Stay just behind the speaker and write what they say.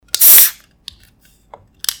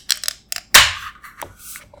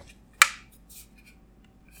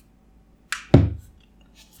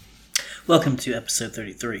Welcome to episode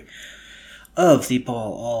 33 of the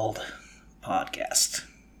Paul Ald podcast.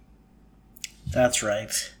 That's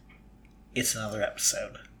right. It's another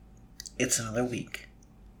episode. It's another week.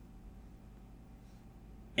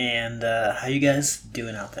 And how you guys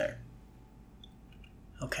doing out there?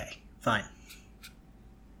 Okay, fine.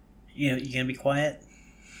 You gonna be quiet?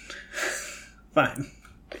 Fine.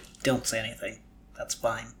 Don't say anything. That's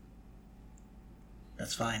fine.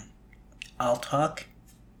 That's fine. I'll talk.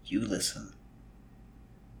 You listen.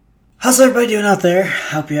 How's everybody doing out there?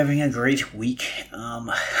 Hope you're having a great week.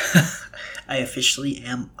 I officially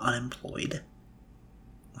am unemployed,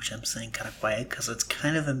 which I'm saying kind of quiet because it's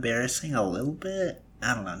kind of embarrassing a little bit.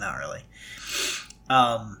 I don't know, not really.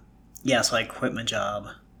 So I quit my job.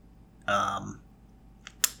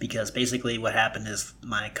 Because basically what happened is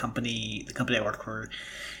my company, the company I work for,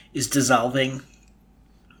 is dissolving,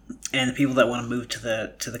 and the people that want to move to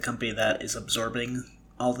the company that is absorbing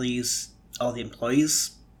all the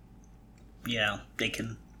employees, they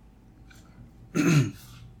can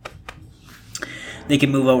they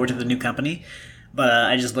can move over to the new company. But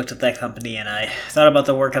I just looked at that company and I thought about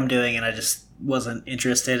the work I'm doing, and I just wasn't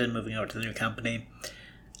interested in moving over to the new company.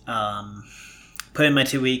 Put in my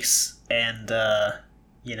 2 weeks, and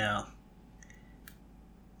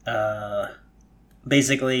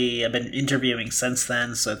basically I've been interviewing since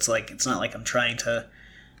then, so it's not like I'm trying to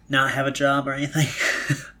not have a job or anything.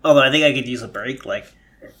 Although I think I could use a break. I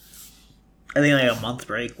think a month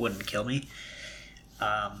break wouldn't kill me.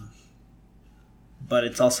 But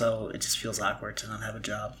it just feels awkward to not have a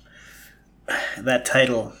job. That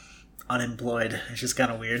title, Unemployed, is just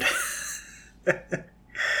kind of weird. But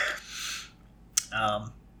I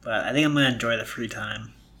think I'm going to enjoy the free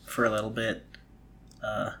time for a little bit.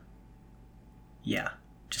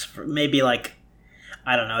 Just for maybe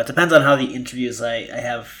I don't know. It depends on how the interviews I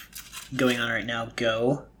have going on right now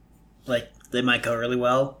go. They might go really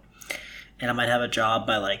well, and I might have a job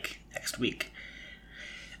by next week.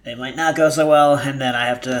 They might not go so well, and then I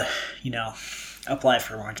have to, apply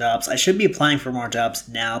for more jobs. I should be applying for more jobs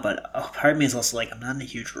now, but part of me is also I'm not in a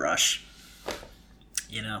huge rush.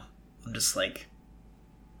 I'm just gonna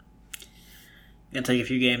take a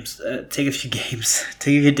few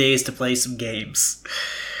days to play some games.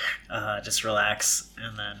 Just relax,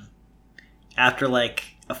 and then after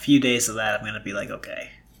a few days of that, I'm gonna be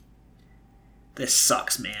okay, this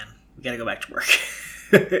sucks, man. We gotta go back to work.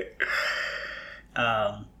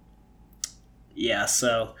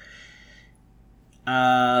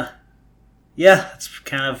 That's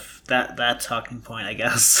kind of that talking point, I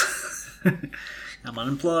guess. I'm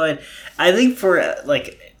unemployed. I think for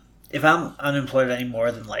if I'm unemployed any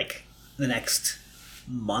more than the next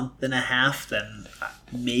month and a half, then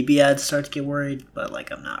maybe I'd start to get worried, but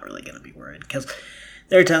I'm not really going to be worried because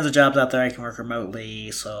there are tons of jobs out there I can work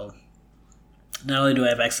remotely. So not only do I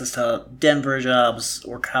have access to Denver jobs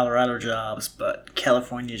or Colorado jobs, but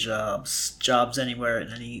California jobs anywhere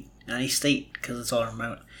in any state, because it's all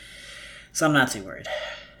remote. So I'm not too worried.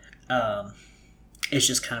 It's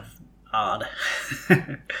just kind of odd,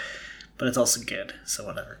 but it's also good, so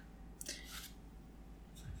whatever.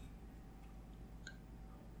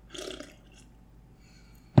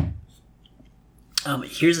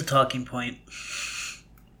 Here's a talking point.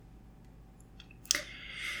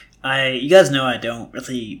 You guys know I don't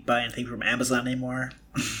really buy anything from Amazon anymore.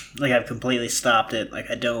 I've completely stopped it.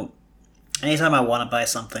 Anytime I want to buy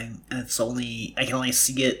something, and I can only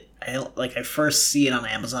see it, I first see it on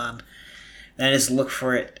Amazon, then I just look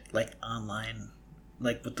for it, online,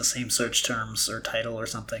 with the same search terms or title or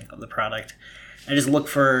something of the product. I just look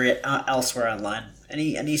for it elsewhere online,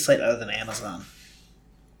 any site other than Amazon.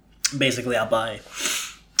 Basically, I'll buy.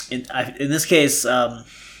 In this case,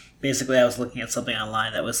 basically, I was looking at something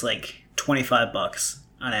online that was $25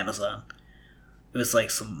 on Amazon. It was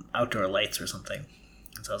some outdoor lights or something.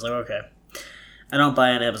 And so I was okay, I don't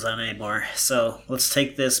buy on Amazon anymore. So let's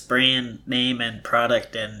take this brand name and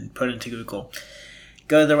product and put it into Google.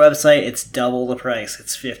 Go to their website. It's double the price.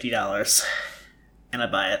 It's $50, and I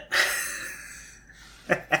buy it.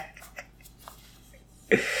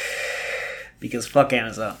 Because fuck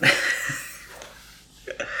Amazon.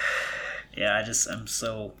 I just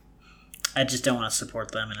don't want to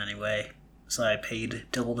support them in any way. So I paid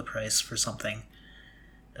double the price for something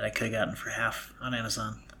that I could have gotten for half on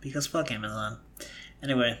Amazon. Because fuck Amazon.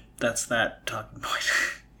 Anyway, that's that talking point.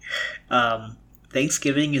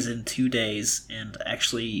 Thanksgiving is in 2 days, and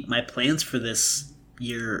actually my plans for this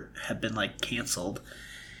year have been canceled.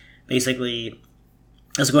 Basically,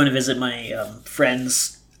 I was going to visit my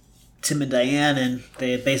friends Tim and Diane, and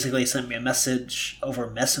they basically sent me a message over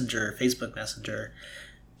Facebook Messenger,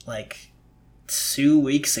 2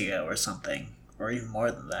 weeks ago or something, or even more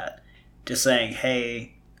than that, just saying,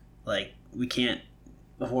 hey, like, we can't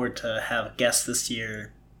afford to have guests this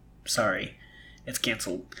year. Sorry, it's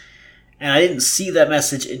canceled. And I didn't see that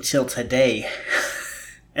message until today.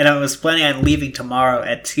 And I was planning on leaving tomorrow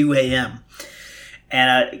at 2 a.m.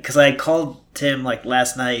 And because I called Tim like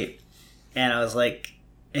last night, and I was like,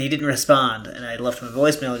 and he didn't respond. And I left him a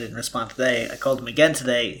voicemail, he didn't respond today. I called him again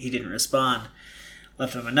today, he didn't respond.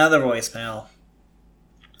 Left him another voicemail.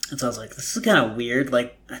 And so I was like, this is kind of weird.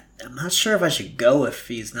 Like, I'm not sure if I should go if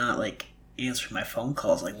he's not, like, answering my phone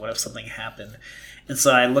calls. Like, what if something happened? And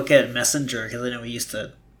so I look at Messenger, because I know we used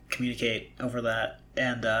to communicate over that.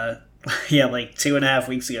 And, yeah, like 2.5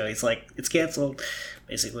 weeks ago, he's like, it's canceled,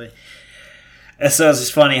 basically. And so it's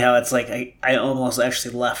just funny how it's like, I almost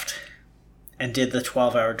actually left and did the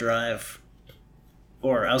 12-hour drive.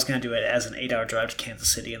 Or I was going to do it as an 8-hour drive to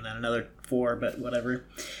Kansas City and then another 4, but whatever.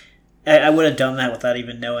 I would have done that without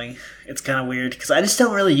even knowing. It's kind of weird, because I just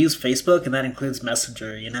don't really use Facebook, and that includes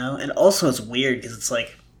Messenger, you know? And also it's weird, because it's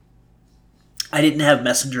like, I didn't have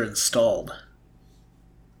Messenger installed.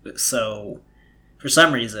 So, for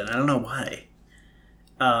some reason, I don't know why.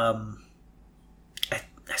 I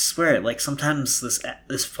swear, like, sometimes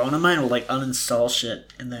this phone of mine will, like, uninstall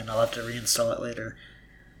shit, and then I'll have to reinstall it later.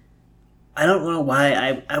 I don't know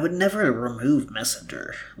why. I would never remove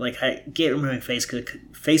Messenger. Like, I get removing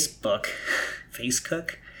Facebook.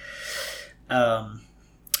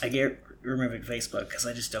 I get removing Facebook because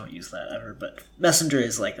I just don't use that ever. But Messenger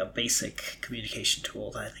is like a basic communication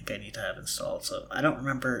tool that I think I need to have installed. So I don't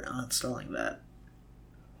remember uninstalling that.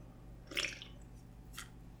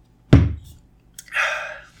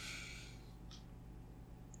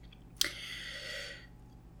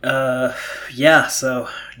 Yeah, so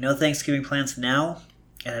no Thanksgiving plans now,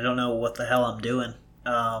 and I don't know what the hell I'm doing.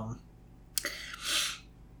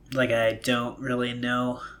 Like, I don't really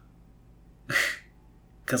know,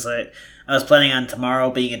 because I was planning on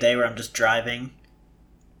tomorrow being a day where I'm just driving,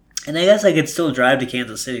 and I guess I could still drive to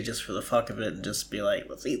Kansas City just for the fuck of it and just be like,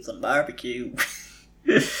 let's eat some barbecue.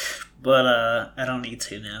 But, I don't need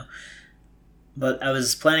to now. But I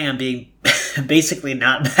was planning on being basically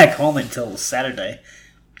not back home until Saturday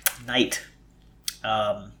night.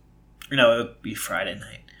 No, it would be Friday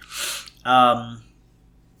night.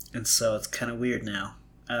 And so it's kind of weird now.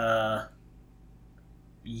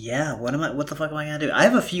 Yeah, what the fuck am I gonna do? I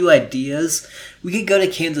have a few ideas. We could go to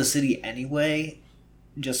Kansas City anyway,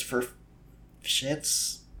 just for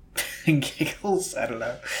shits and giggles. I don't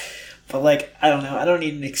know. But, like, I don't know. I don't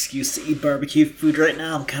need an excuse to eat barbecue food right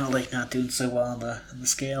now. I'm kind of, like, not doing so well on the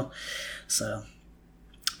scale. So,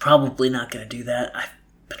 probably not going to do that. I've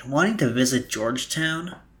been wanting to visit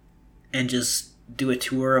Georgetown and just do a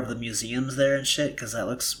tour of the museums there and shit, because that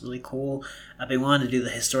looks really cool. I've been wanting to do the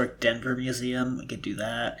historic Denver Museum. We could do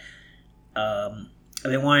that. I've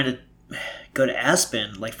been wanting to go to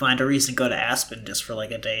Aspen. Like, find a reason to go to Aspen just for,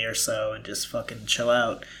 like, a day or so and just fucking chill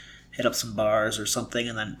out. Hit up some bars or something,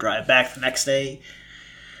 and then drive back the next day.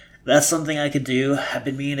 That's something I could do. I've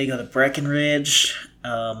been meaning to go to Breckenridge.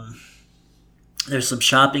 There's some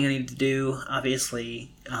shopping I need to do,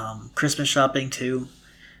 obviously. Christmas shopping, too.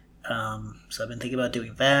 So I've been thinking about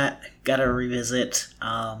doing that. Gotta revisit,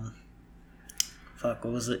 what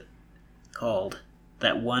was it called?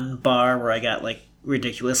 That one bar where I got, like,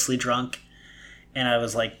 ridiculously drunk, and I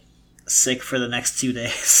was, like, sick for the next 2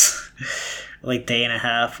 days. Like, day and a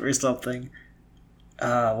half or something.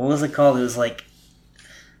 What was it called? It was like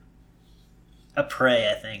a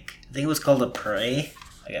Prey, I think. I think it was called a Prey.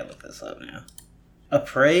 I gotta look this up now. A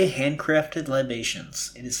Prey Handcrafted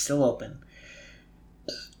Libations. It is still open.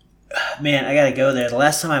 Man, I gotta go there. The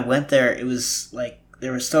last time I went there, it was like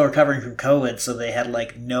they were still recovering from COVID, so they had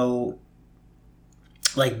like no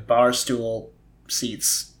like bar stool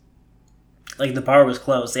seats. Like, the bar was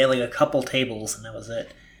closed. They had like a couple tables, and that was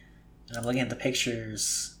it. And I'm looking at the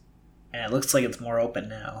pictures, and it looks like it's more open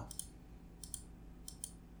now.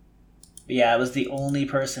 But yeah, I was the only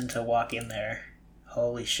person to walk in there.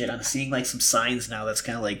 Holy shit, I'm seeing like some signs now that's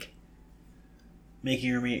kind of like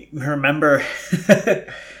making me remember. Yeah,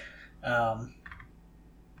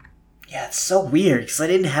 it's so weird, because I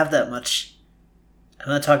didn't have that much. I'm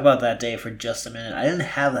going to talk about that day for just a minute. I didn't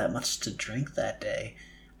have that much to drink that day.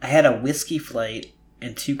 I had a whiskey flight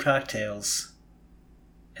and 2 cocktails.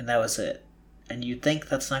 And that was it. And you'd think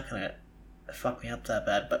that's not going to fuck me up that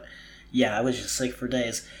bad. But yeah, I was just sick for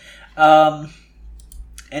days.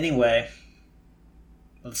 Anyway.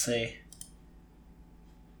 Let's see.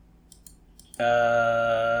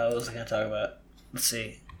 What was I going to talk about? Let's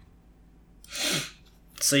see.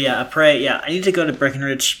 So yeah, I need to go to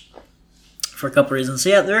Breckenridge for a couple reasons. So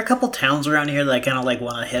yeah, there are a couple towns around here that I kind of like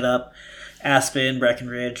want to hit up. Aspen,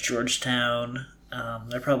 Breckenridge, Georgetown.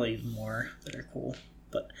 There are probably more that are cool.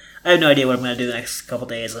 But I have no idea what I'm going to do the next couple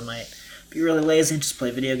days. I might be really lazy and just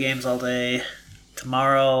play video games all day.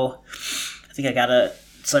 Tomorrow, I think I got to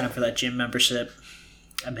sign up for that gym membership.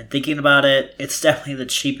 I've been thinking about it. It's definitely the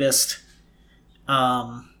cheapest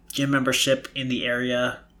gym membership in the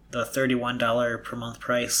area. The $31 per month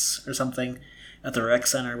price or something at the rec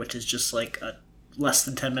center, which is just like a less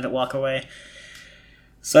than 10-minute walk away.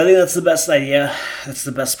 So I think that's the best idea. That's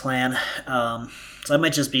the best plan. So I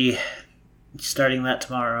might just be starting that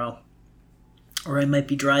tomorrow. Or I might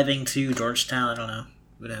be driving to Georgetown. I don't know.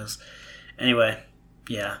 Who knows? Anyway,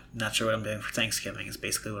 yeah, not sure what I'm doing for Thanksgiving is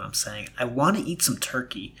basically what I'm saying. I want to eat some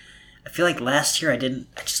turkey. I feel like last year I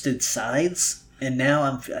just did sides. And now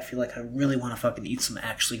I feel like I really want to fucking eat some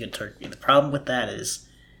actually good turkey. The problem with that is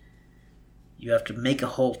you have to make a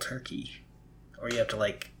whole turkey. Or you have to,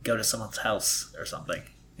 like, go to someone's house or something.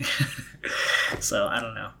 So, I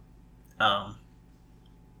don't know.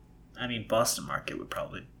 I mean, Boston Market would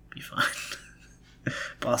probably be fine.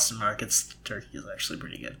 Boston Market's turkey is actually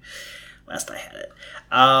pretty good. Last I had it.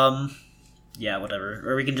 Yeah, whatever.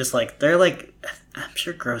 Or we can just, like, they're like, I'm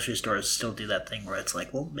sure grocery stores still do that thing where it's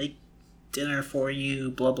like, we'll make dinner for you,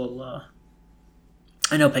 blah, blah, blah.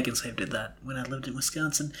 I know Pick and Save did that when I lived in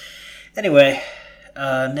Wisconsin. Anyway,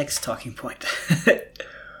 next talking point.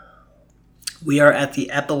 We are at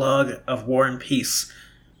the epilogue of War and Peace.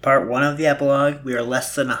 Part 1 of the epilogue. We are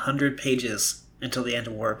less than 100 pages until the end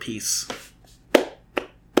of War and Peace.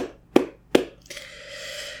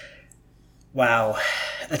 Wow.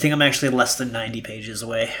 I think I'm actually less than 90 pages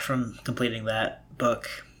away from completing that book.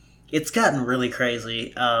 It's gotten really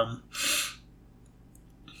crazy.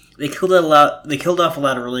 They killed off a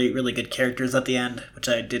lot of really, really good characters at the end, which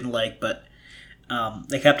I didn't like, but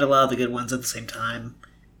they kept a lot of the good ones at the same time.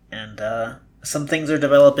 And some things are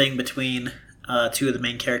developing between two of the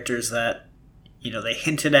main characters that, they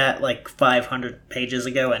hinted at like 500 pages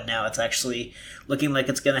ago, and now it's actually looking like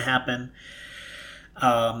it's going to happen.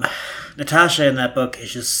 Natasha in that book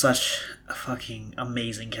is just such a fucking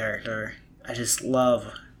amazing character. I just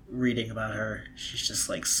love reading about her. She's just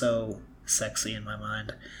like so sexy in my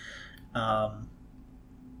mind. God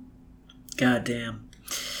damn.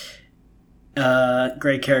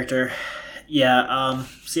 Great character. Yeah,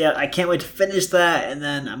 so yeah, I can't wait to finish that, and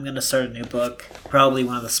then I'm gonna start a new book. Probably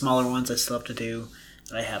one of the smaller ones I still have to do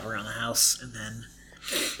that I have around the house, and then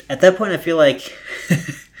at that point I feel like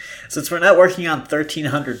since we're not working on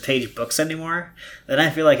 1,300 page books anymore, then I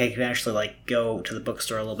feel like I can actually like go to the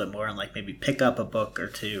bookstore a little bit more and like maybe pick up a book or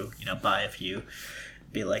two, buy a few,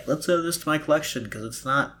 be like, let's add this to my collection because it's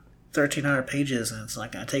not 1,300 pages and it's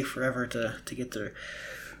not gonna take forever to get through.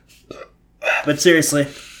 But seriously,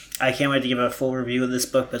 I can't wait to give a full review of this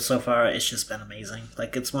book, but so far it's just been amazing.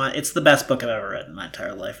 Like, it's the best book I've ever read in my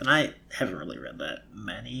entire life, and I haven't really read that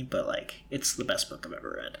many, but like, it's the best book I've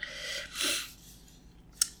ever read.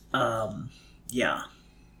 Yeah.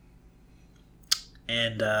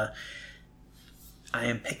 And I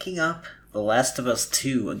am picking up The Last of Us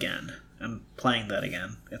 2 again. I'm playing that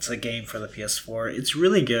again. It's a game for the PS4. It's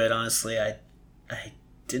really good, honestly. I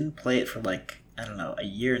didn't play it for like, I don't know, a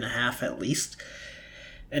year and a half at least.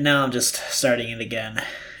 And now I'm just starting it again.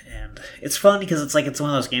 And it's fun because it's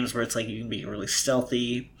one of those games where it's like you can be really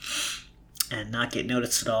stealthy and not get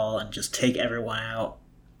noticed at all and just take everyone out.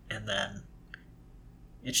 And then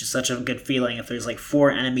it's just such a good feeling if there's like 4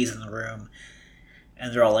 enemies in the room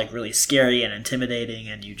and they're all like really scary and intimidating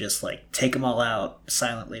and you just like take them all out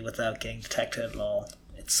silently without getting detected at all.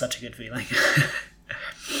 It's such a good feeling.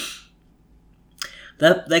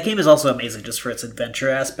 That game is also amazing just for its adventure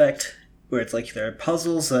aspect, where it's like there are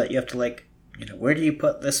puzzles that you have to like, where do you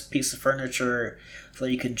put this piece of furniture so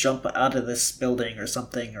that you can jump out of this building or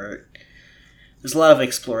something, or there's a lot of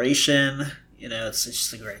exploration. It's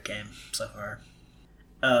just a great game so far.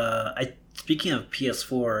 Speaking of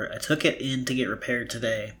PS4, I took it in to get repaired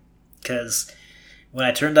today because when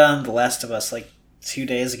I turned on The Last of Us like 2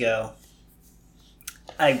 days ago,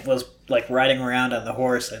 I was like riding around on the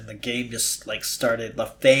horse and the game just like started. The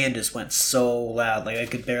fan just went so loud, like I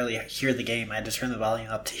could barely hear the game. I had to turn the volume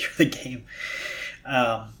up to hear the game.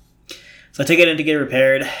 So I took it in to get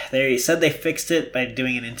repaired. They said they fixed it by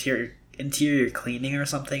doing an interior cleaning or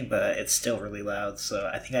something, but it's still really loud.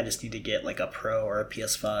 So I think I just need to get like a Pro or a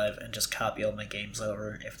PS5 and just copy all my games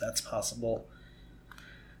over if that's possible.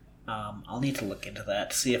 I'll need to look into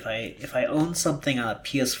that to see if I own something on a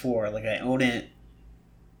PS4, like I own it.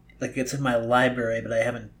 Like, it's in my library, but I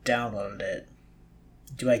haven't downloaded it.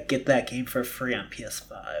 Do I get that game for free on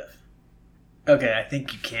PS5? Okay, I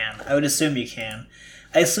think you can. I would assume you can.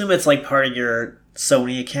 I assume it's like part of your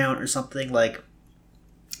Sony account or something. Like,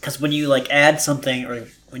 because when you like add something or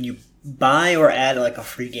when you buy or add like a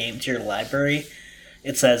free game to your library,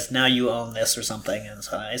 it says now you own this or something, and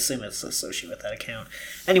so I assume it's associated with that account.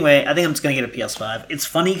 Anyway, I think I'm just gonna get a PS5. It's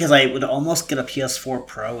funny because I would almost get a PS4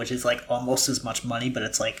 Pro, which is like almost as much money, but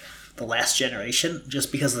it's like the last generation,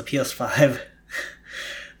 just because the PS5.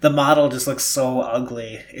 The model just looks so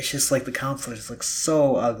ugly. It's just like the console just looks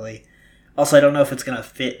so ugly. Also, I don't know if it's gonna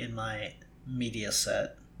fit in my media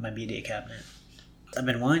set, my media cabinet. I've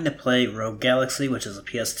been wanting to play Rogue Galaxy, which is a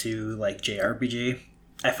PS2 like JRPG.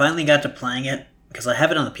 I finally got to playing it because I have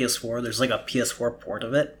it on the PS4. There's like a PS4 port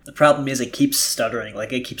of it. The problem is it keeps stuttering,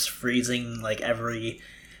 like it keeps freezing like every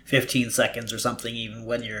 15 seconds or something, even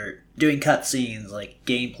when you're doing cutscenes, like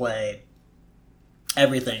gameplay,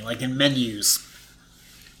 everything, like in menus.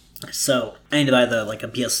 So I need to buy the like a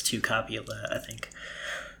PS2 copy of that, I think,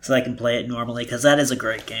 so I can play it normally, because that is a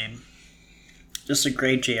great game. Just a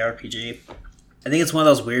great JRPG. I think it's one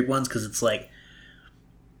of those weird ones because it's like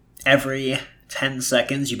every 10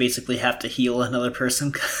 seconds you basically have to heal another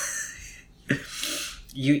person.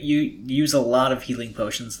 you use a lot of healing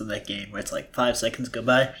potions in that game, where it's like 5 seconds go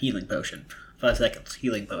by, healing potion. 5 seconds,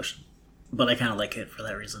 healing potion. But I kind of like it for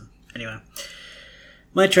that reason. Anyway.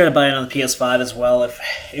 Might try to buy it on the PS5 as well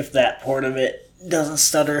if that port of it doesn't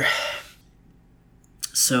stutter.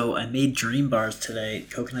 So I made dream bars today,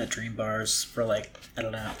 coconut dream bars for like, I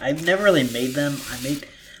don't know. I've never really made them.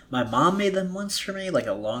 My mom made them once for me, like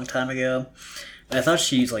a long time ago. But I thought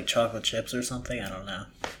she used like chocolate chips or something. I don't know.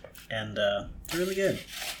 And they're really good.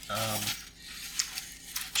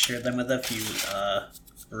 Shared them with a few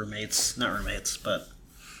roommates, not roommates, but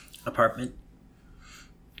apartment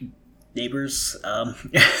neighbors,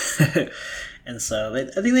 and so I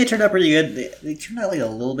think they turned out pretty good. They turned out like a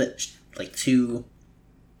little bit like too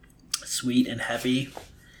sweet and heavy.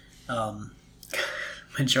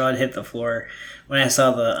 My jaw had hit the floor when I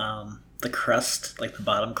saw the crust, like the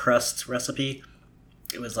bottom crust recipe.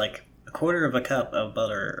 It was like a quarter of a cup of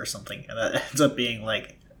butter or something, and that ends up being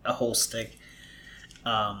like a whole stick.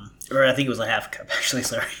 Or I think it was a half cup, actually.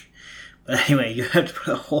 Sorry, but anyway, you have to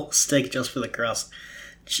put a whole stick just for the crust.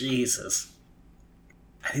 Jesus.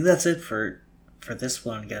 I think that's it for this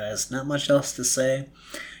one, guys. Not much else to say.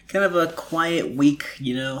 Kind of a quiet week,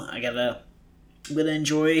 you know. I'm gonna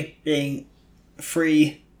enjoy being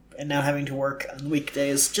free and not having to work on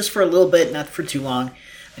weekdays, just for a little bit, not for too long.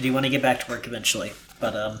 I do want to get back to work eventually,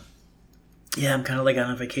 but yeah, I'm kind of like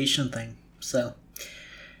on a vacation thing, so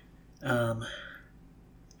I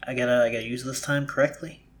gotta use this time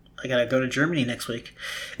correctly. I gotta go to Germany next week.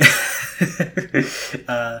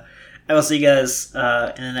 I will see you guys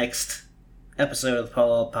in the next episode of the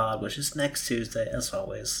Polo Pod, which is next Tuesday, as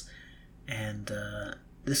always. And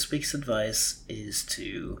this week's advice is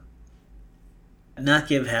to not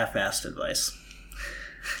give half-assed advice.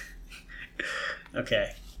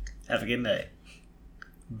 Okay. Have a good night.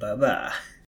 Bye-bye.